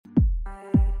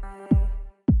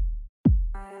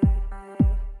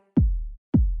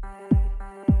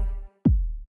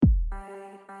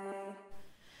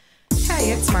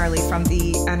Smiley from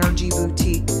the Energy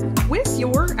Boutique with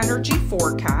your energy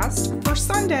forecast for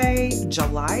Sunday,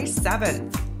 July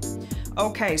 7th.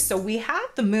 Okay, so we had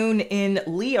the moon in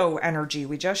Leo energy.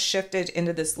 We just shifted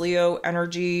into this Leo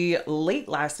energy late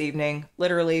last evening,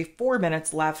 literally 4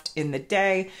 minutes left in the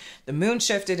day. The moon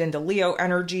shifted into Leo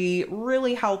energy,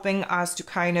 really helping us to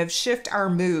kind of shift our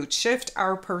mood, shift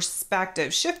our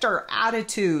perspective, shift our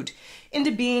attitude into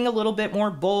being a little bit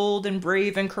more bold and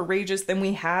brave and courageous than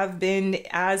we have been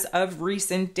as of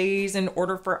recent days in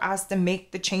order for us to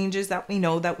make the changes that we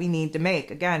know that we need to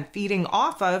make. Again, feeding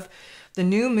off of the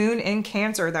new moon in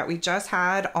Cancer that we just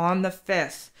had on the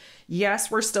 5th.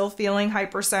 Yes, we're still feeling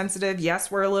hypersensitive.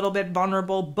 Yes, we're a little bit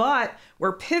vulnerable, but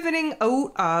we're pivoting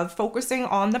out of focusing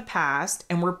on the past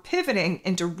and we're pivoting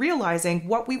into realizing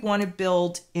what we want to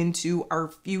build into our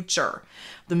future.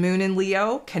 The moon in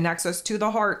Leo connects us to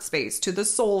the heart space, to the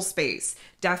soul space,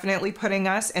 definitely putting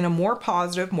us in a more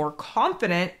positive, more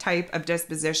confident type of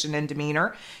disposition and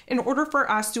demeanor in order for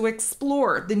us to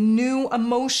explore the new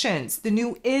emotions, the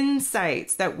new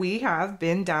insights that we have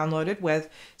been downloaded with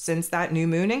since that new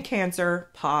moon in Cancer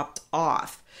popped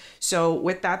off. So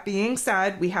with that being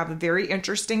said, we have a very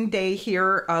interesting day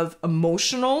here of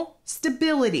emotional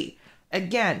stability.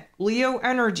 Again, Leo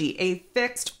energy, a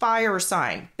fixed fire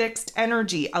sign, fixed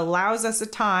energy allows us a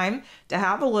time to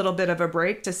have a little bit of a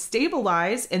break to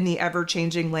stabilize in the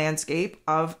ever-changing landscape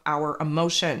of our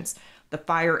emotions. The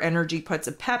fire energy puts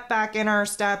a pep back in our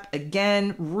step,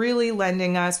 again, really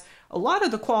lending us a lot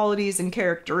of the qualities and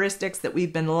characteristics that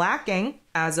we've been lacking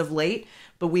as of late,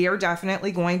 but we are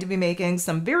definitely going to be making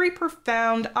some very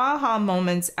profound aha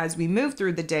moments as we move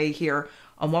through the day here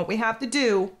on what we have to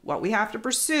do, what we have to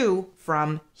pursue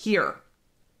from here.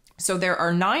 So there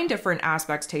are 9 different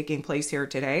aspects taking place here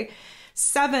today.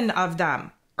 7 of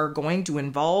them are going to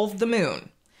involve the moon.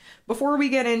 Before we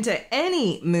get into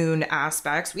any moon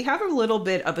aspects, we have a little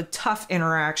bit of a tough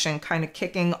interaction kind of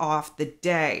kicking off the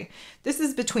day. This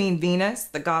is between Venus,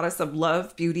 the goddess of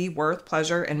love, beauty, worth,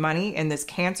 pleasure, and money, and this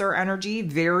Cancer energy,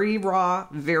 very raw,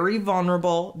 very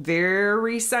vulnerable,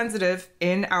 very sensitive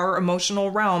in our emotional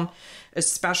realm,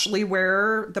 especially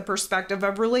where the perspective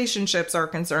of relationships are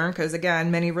concerned, because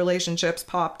again, many relationships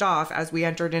popped off as we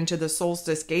entered into the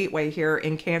solstice gateway here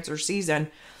in Cancer season.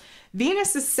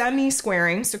 Venus is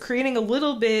semi-squaring, so creating a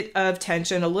little bit of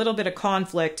tension, a little bit of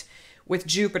conflict with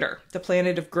Jupiter, the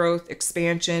planet of growth,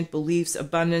 expansion, beliefs,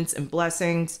 abundance, and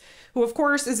blessings, who of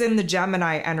course is in the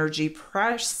Gemini energy,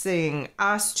 pressing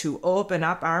us to open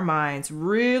up our minds,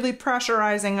 really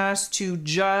pressurizing us to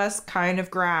just kind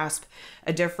of grasp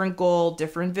a different goal,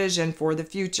 different vision for the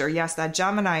future. Yes, that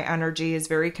Gemini energy is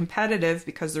very competitive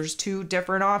because there's 2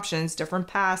 different options, different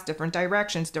paths, different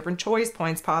directions, different choice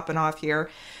points popping off here.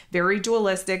 Very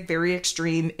dualistic, very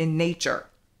extreme in nature.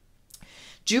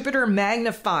 Jupiter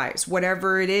magnifies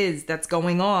whatever it is that's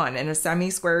going on, and a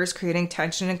semi-square is creating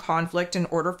tension and conflict in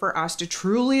order for us to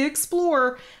truly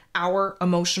explore our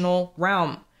emotional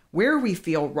realm, where we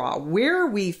feel raw, where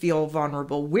we feel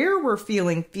vulnerable, where we're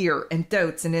feeling fear and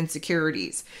doubts and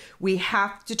insecurities. We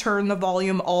have to turn the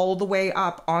volume all the way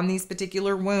up on these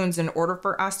particular wounds in order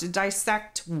for us to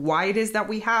dissect why it is that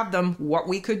we have them, what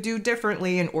we could do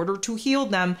differently in order to heal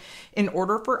them, in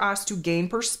order for us to gain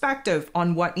perspective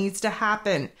on what needs to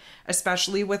happen,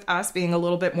 especially with us being a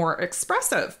little bit more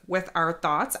expressive with our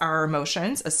thoughts, our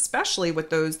emotions, especially with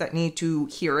those that need to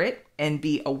hear it and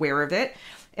be aware of it,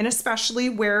 and especially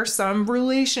where some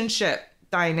relationship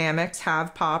dynamics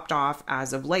have popped off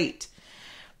as of late.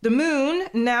 The moon,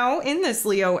 now in this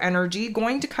Leo energy,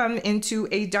 going to come into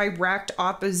a direct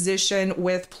opposition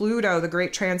with Pluto, the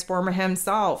great transformer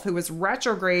himself, who is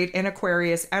retrograde in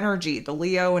Aquarius energy. The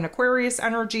Leo and Aquarius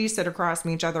energy sit across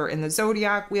from each other in the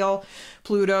zodiac wheel.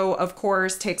 Pluto, of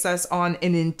course, takes us on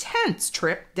an intense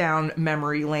trip down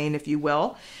memory lane, if you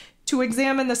will, to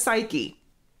examine the psyche,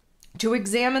 to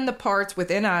examine the parts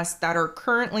within us that are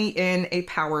currently in a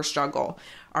power struggle.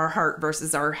 Our heart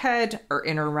versus our head, our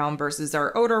inner realm versus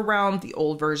our outer realm, the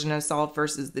old version of self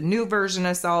versus the new version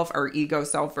of self, our ego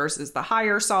self versus the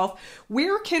higher self.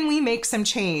 Where can we make some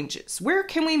changes? Where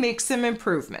can we make some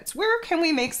improvements? Where can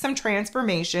we make some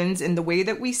transformations in the way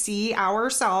that we see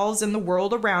ourselves and the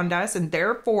world around us, and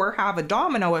therefore have a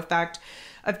domino effect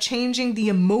of changing the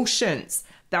emotions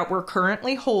that we're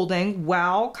currently holding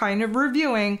while kind of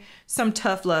reviewing some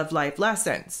tough love life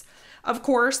lessons? Of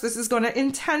course, this is going to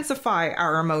intensify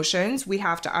our emotions. We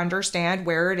have to understand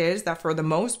where it is that for the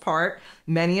most part,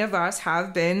 Many of us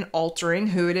have been altering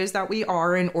who it is that we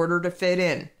are in order to fit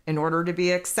in order to be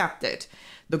accepted.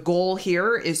 The goal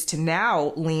here is to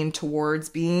now lean towards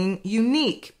being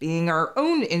unique, being our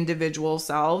own individual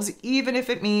selves, even if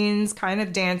it means kind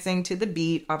of dancing to the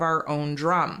beat of our own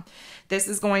drum. This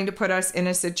is going to put us in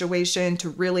a situation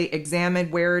to really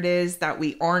examine where it is that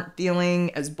we aren't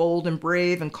feeling as bold and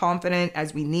brave and confident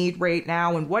as we need right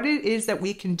now, and what it is that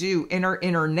we can do in our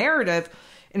inner narrative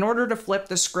in order to flip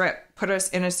the script, put us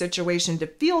in a situation to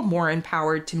feel more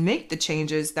empowered to make the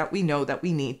changes that we know that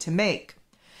we need to make.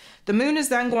 The moon is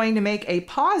then going to make a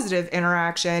positive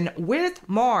interaction with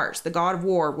Mars, the god of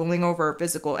war, ruling over our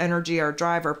physical energy, our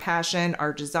drive, our passion,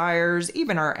 our desires,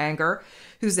 even our anger,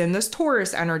 who's in this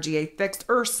Taurus energy, a fixed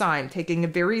earth sign, taking a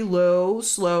very low,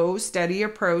 slow, steady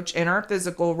approach in our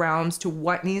physical realms to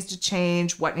what needs to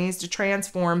change, what needs to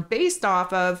transform based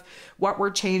off of what we're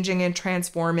changing and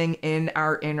transforming in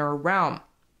our inner realm.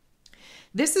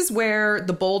 This is where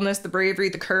the boldness, the bravery,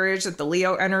 the courage that the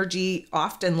Leo energy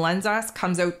often lends us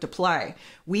comes out to play.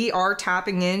 We are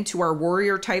tapping into our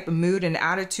warrior type of mood and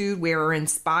attitude. We are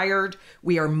inspired,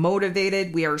 we are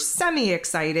motivated, we are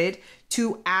semi-excited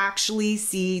to actually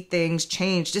see things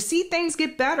change, to see things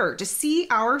get better, to see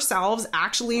ourselves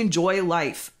actually enjoy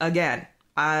life again.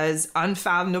 As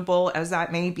unfathomable as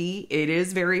that may be, it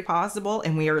is very possible,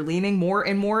 and we are leaning more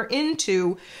and more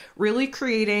into really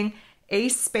creating a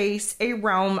space, a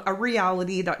realm, a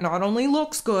reality that not only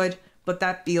looks good, but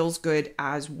that feels good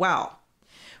as well.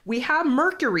 We have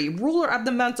Mercury, ruler of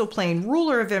the mental plane,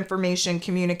 ruler of information,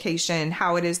 communication,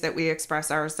 how it is that we express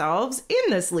ourselves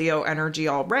in this Leo energy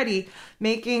already,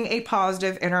 making a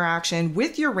positive interaction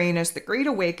with Uranus, the Great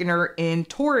Awakener, in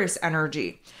Taurus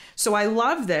energy. So I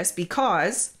love this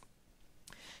because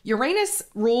Uranus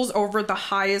rules over the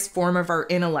highest form of our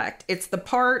intellect. It's the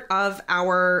part of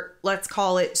our, let's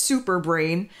call it, super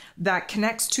brain that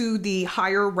connects to the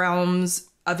higher realms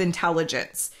of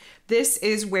intelligence. This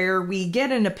is where we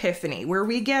get an epiphany, where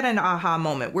we get an aha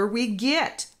moment, where we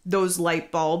get those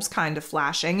light bulbs kind of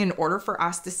flashing in order for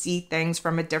us to see things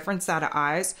from a different set of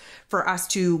eyes, for us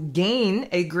to gain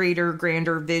a greater,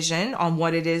 grander vision on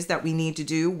what it is that we need to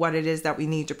do, what it is that we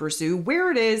need to pursue,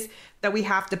 where it is that we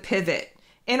have to pivot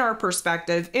in our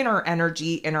perspective, in our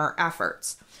energy, in our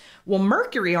efforts. Well,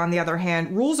 Mercury, on the other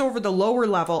hand, rules over the lower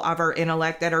level of our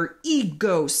intellect that our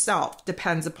ego self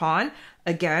depends upon.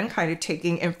 Again, kind of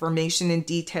taking information and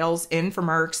details in from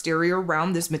our exterior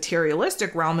realm, this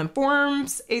materialistic realm, and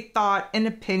forms a thought, an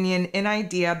opinion, an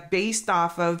idea based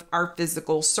off of our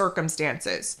physical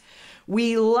circumstances.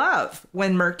 We love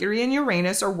when Mercury and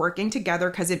Uranus are working together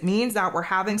because it means that we're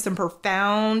having some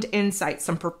profound insights,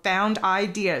 some profound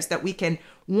ideas that we can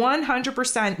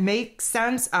 100% make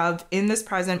sense of in this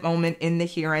present moment, in the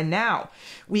here and now.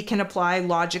 We can apply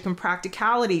logic and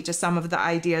practicality to some of the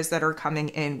ideas that are coming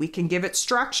in. We can give it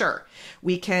structure.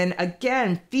 We can,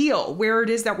 again, feel where it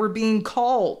is that we're being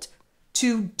called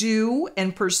to do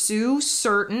and pursue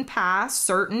certain paths,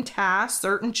 certain tasks,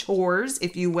 certain chores,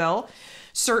 if you will,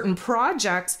 certain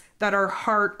projects that are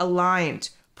heart aligned,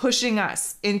 pushing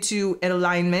us into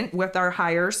alignment with our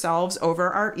higher selves over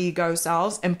our ego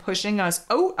selves and pushing us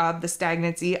out of the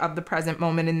stagnancy of the present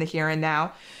moment in the here and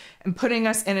now and putting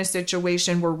us in a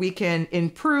situation where we can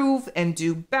improve and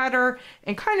do better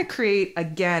and kind of create,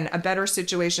 again, a better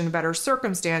situation, a better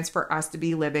circumstance for us to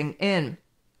be living in.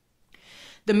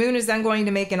 The moon is then going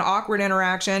to make an awkward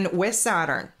interaction with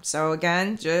Saturn. So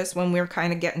again, just when we're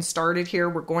kind of getting started here,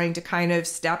 we're going to kind of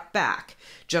step back.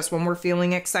 Just when we're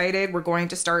feeling excited, we're going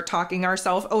to start talking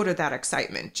ourselves out of that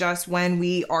excitement. Just when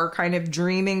we are kind of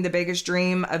dreaming the biggest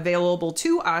dream available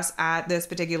to us at this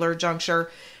particular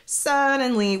juncture,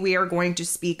 suddenly we are going to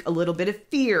speak a little bit of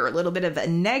fear, a little bit of a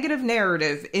negative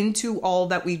narrative into all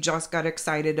that we just got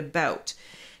excited about.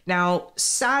 Now,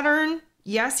 Saturn,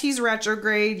 yes, he's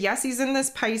retrograde. Yes, he's in this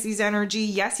Pisces energy.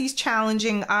 Yes, he's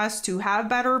challenging us to have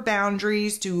better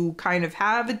boundaries, to kind of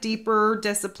have a deeper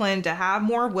discipline, to have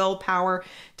more willpower,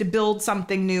 to build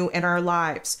something new in our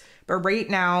lives. But right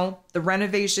now, the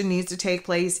renovation needs to take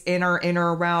place in our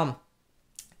inner realm.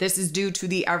 This is due to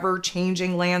the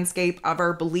ever-changing landscape of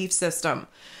our belief system,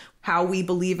 how we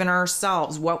believe in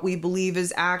ourselves, what we believe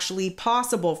is actually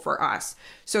possible for us.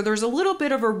 So there's a little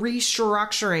bit of a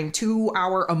restructuring to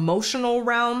our emotional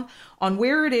realm on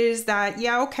where it is that,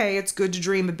 yeah, okay, it's good to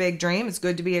dream a big dream. It's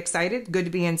good to be excited, good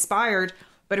to be inspired.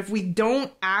 But if we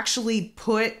don't actually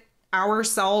put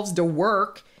ourselves to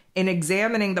work in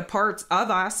examining the parts of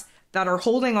us that are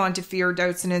holding on to fear,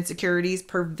 doubts, and insecurities,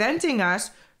 preventing us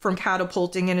from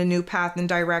catapulting in a new path and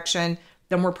direction,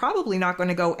 then we're probably not going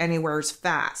to go anywhere as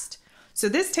fast. So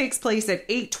this takes place at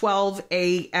 8:12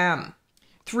 a.m.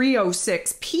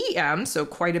 3:06 p.m., so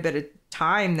quite a bit of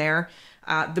time there,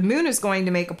 the moon is going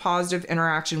to make a positive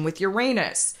interaction with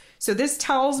Uranus. So this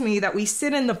tells me that we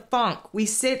sit in the funk. We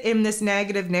sit in this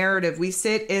negative narrative. We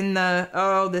sit in the,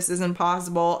 oh, this isn't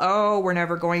possible. Oh, we're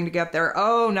never going to get there.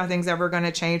 Oh, nothing's ever going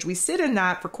to change. We sit in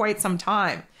that for quite some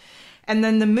time. And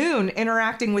then the moon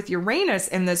interacting with Uranus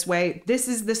in this way, this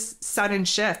is this sudden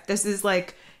shift. This is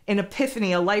like an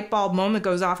epiphany, a light bulb moment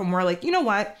goes off and we're like, you know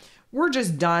what? We're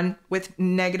just done with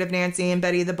negative Nancy and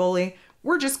Betty the Bully.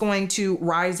 We're just going to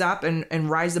rise up and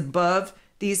rise above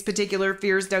these particular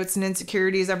fears, doubts, and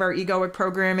insecurities of our egoic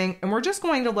programming. And we're just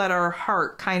going to let our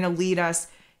heart kind of lead us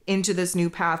into this new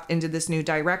path, into this new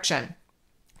direction.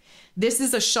 This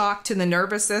is a shock to the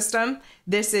nervous system.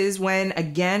 This is when,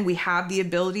 again, we have the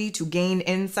ability to gain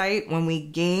insight, when we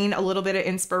gain a little bit of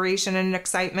inspiration and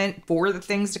excitement for the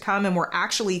things to come, and we're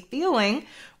actually feeling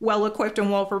well equipped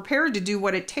and well prepared to do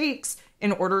what it takes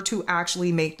in order to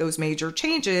actually make those major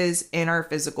changes in our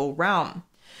physical realm.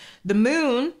 The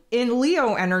moon in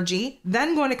Leo energy,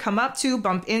 then going to come up to,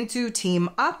 bump into, team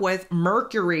up with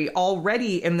Mercury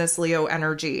already in this Leo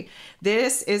energy.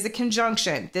 This is a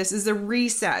conjunction. This is a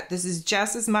reset. This is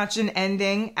just as much an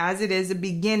ending as it is a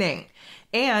beginning.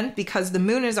 And because the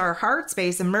moon is our heart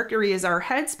space and Mercury is our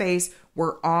head space,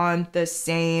 we're on the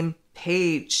same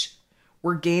page.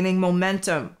 We're gaining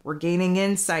momentum. We're gaining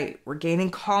insight. We're gaining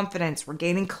confidence. We're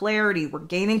gaining clarity. We're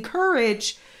gaining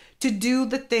courage to do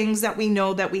the things that we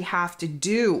know that we have to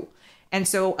do. And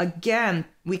so again,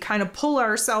 we kind of pull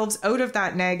ourselves out of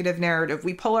that negative narrative.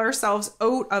 We pull ourselves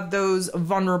out of those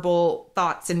vulnerable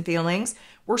thoughts and feelings.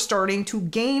 We're starting to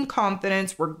gain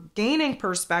confidence. We're gaining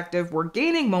perspective. We're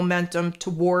gaining momentum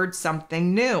towards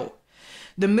something new.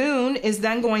 The moon is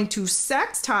then going to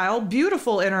sextile,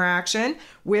 beautiful interaction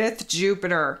with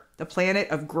Jupiter, the planet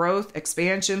of growth,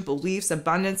 expansion, beliefs,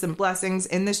 abundance, and blessings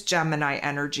in this Gemini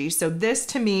energy. So this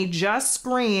to me just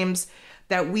screams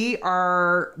that we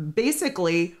are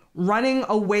basically running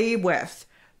away with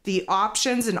the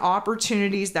options and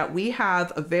opportunities that we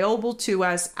have available to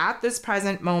us at this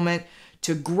present moment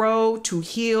to grow, to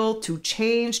heal, to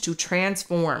change, to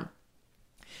transform.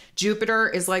 Jupiter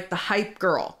is like the hype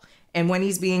girl. And when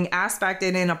he's being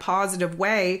aspected in a positive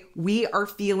way, we are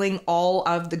feeling all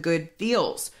of the good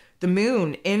feels. The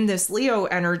moon in this Leo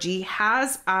energy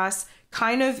has us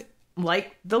kind of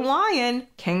like the lion,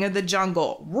 king of the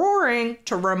jungle, roaring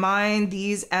to remind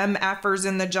these MFers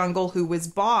in the jungle who is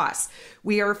boss.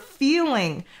 We are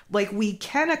feeling like we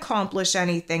can accomplish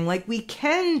anything, like we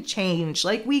can change,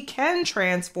 like we can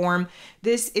transform.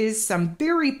 This is some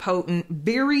very potent,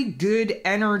 very good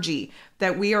energy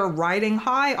that we are riding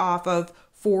high off of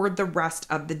for the rest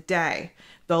of the day.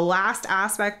 The last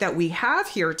aspect that we have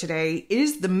here today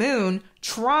is the moon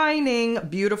trining,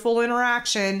 beautiful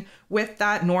interaction with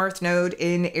that North Node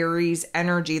in Aries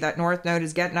energy. That North Node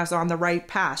is getting us on the right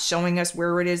path, showing us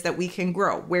where it is that we can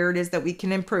grow, where it is that we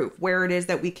can improve, where it is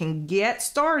that we can get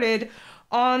started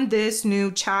on this new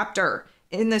chapter,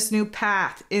 in this new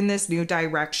path, in this new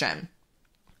direction.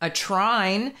 A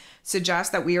trine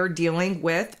suggests that we are dealing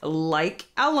with like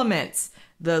elements.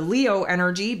 The Leo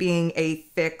energy being a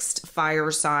fixed fire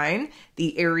sign,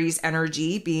 the Aries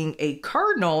energy being a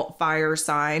cardinal fire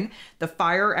sign. The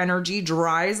fire energy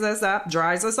dries us up,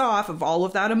 dries us off of all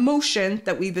of that emotion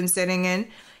that we've been sitting in,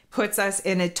 puts us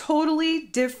in a totally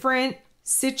different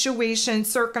situation,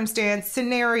 circumstance,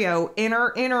 scenario in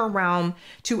our inner realm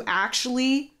to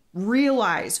actually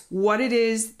realize what it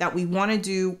is that we want to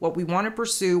do, what we want to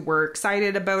pursue. We're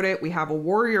excited about it. We have a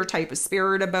warrior type of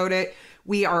spirit about it.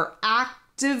 We are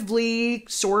actively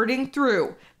sorting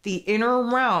through the inner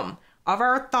realm of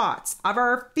our thoughts, of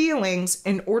our feelings,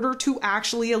 in order to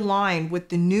actually align with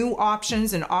the new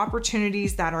options and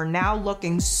opportunities that are now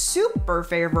looking super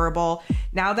favorable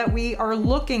now that we are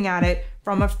looking at it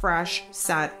from a fresh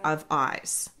set of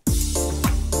eyes.